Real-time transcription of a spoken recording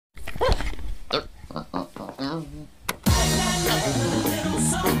From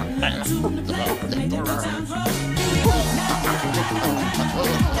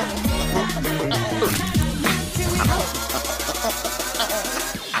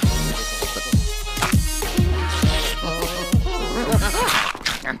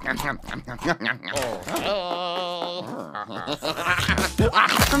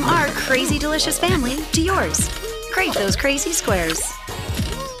our crazy delicious family to yours. Crave those crazy squares.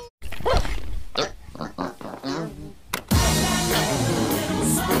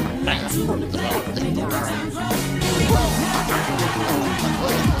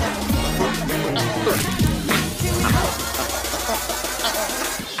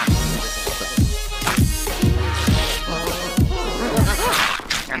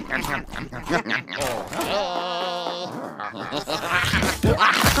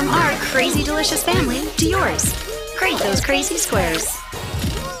 From our crazy delicious family to yours. Crave those crazy squares.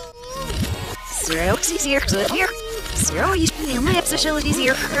 Zero easier here. Zero easier my facilities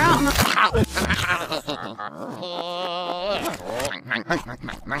here.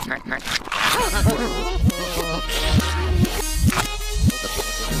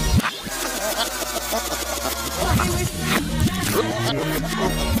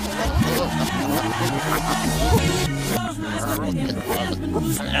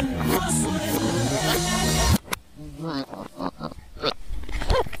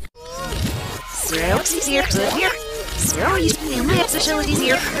 Zero easier here. Zero easier my facilities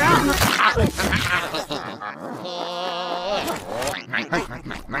here.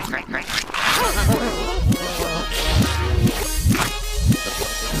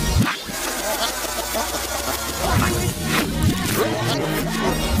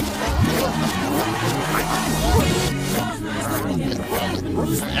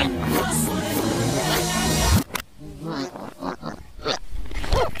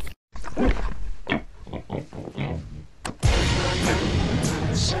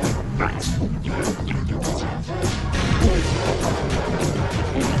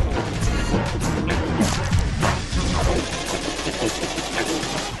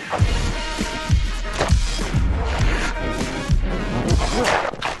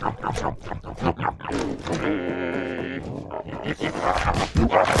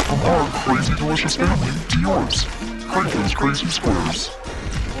 From our crazy delicious family to yours. Crave those crazy squares.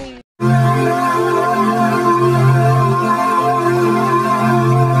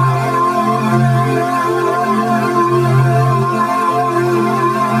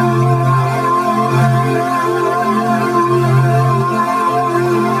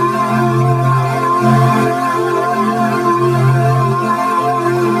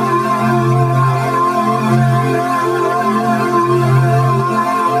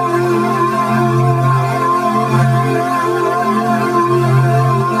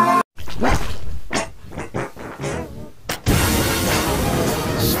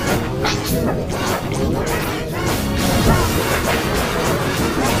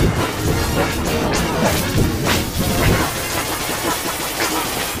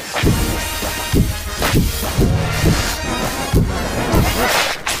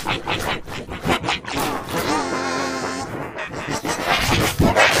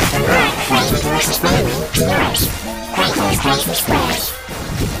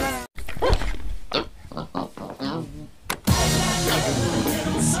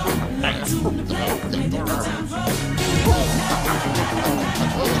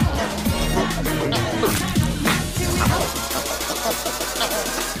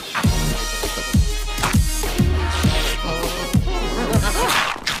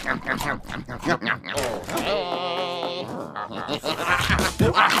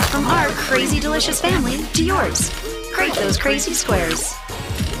 From our crazy delicious family to yours. Crave those crazy squares.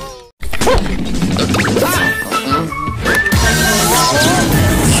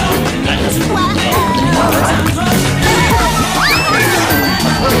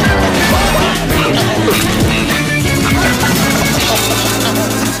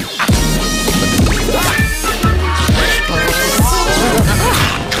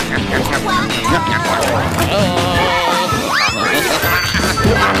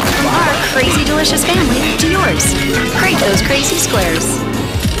 Our crazy delicious family to yours. Crave those crazy squares.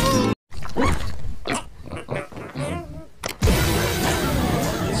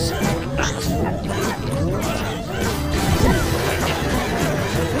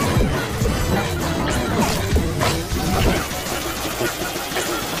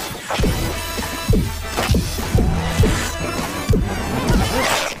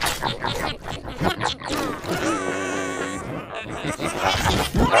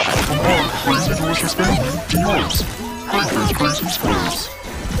 Crazy delicious family to yours. Crave those crazy squares.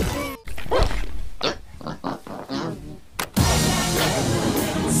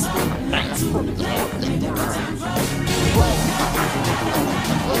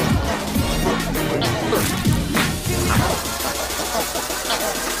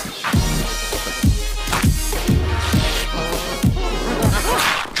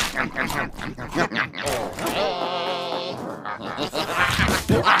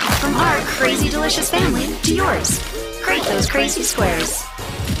 crazy delicious family to yours. Create those crazy squares.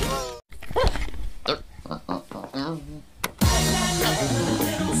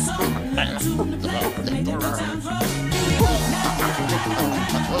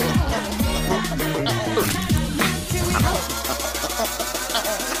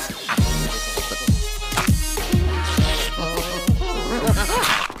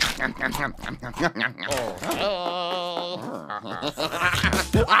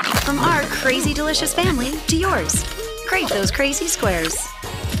 From our crazy delicious family to yours. Create those crazy squares.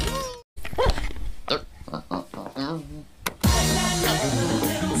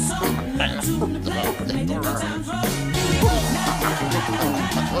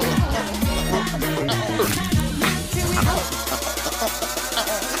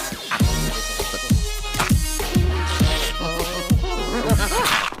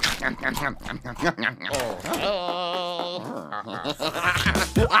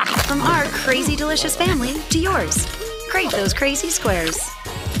 From our crazy delicious family to yours. Create those crazy squares.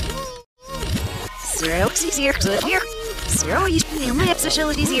 Zero easier here. Zero easier my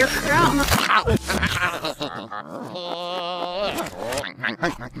facilities here.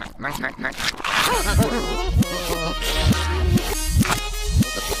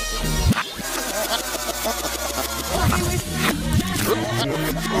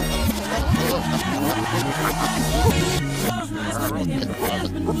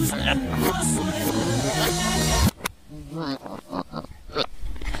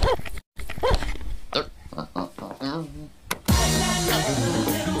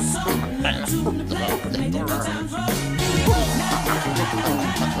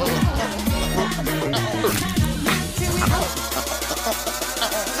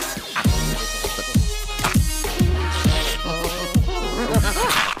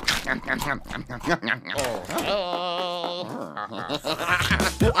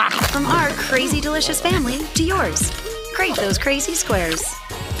 From our crazy delicious family to yours. Create those crazy squares.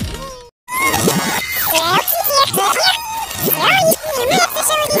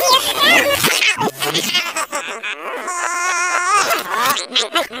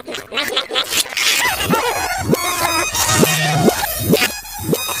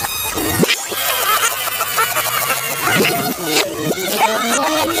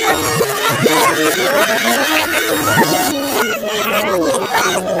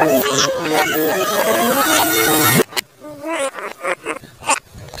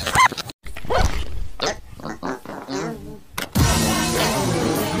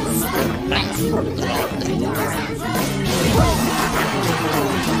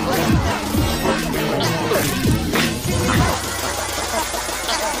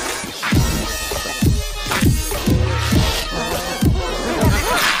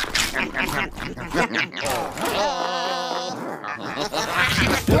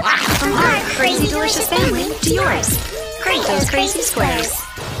 From our crazy delicious family to yours. Create those crazy squares.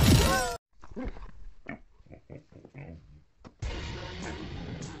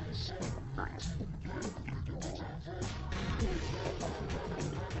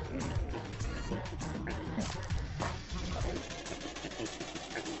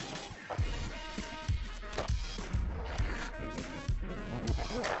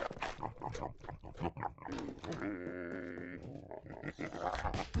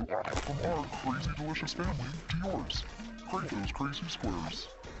 From our crazy delicious family to yours. Create those crazy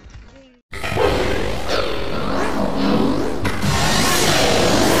squares.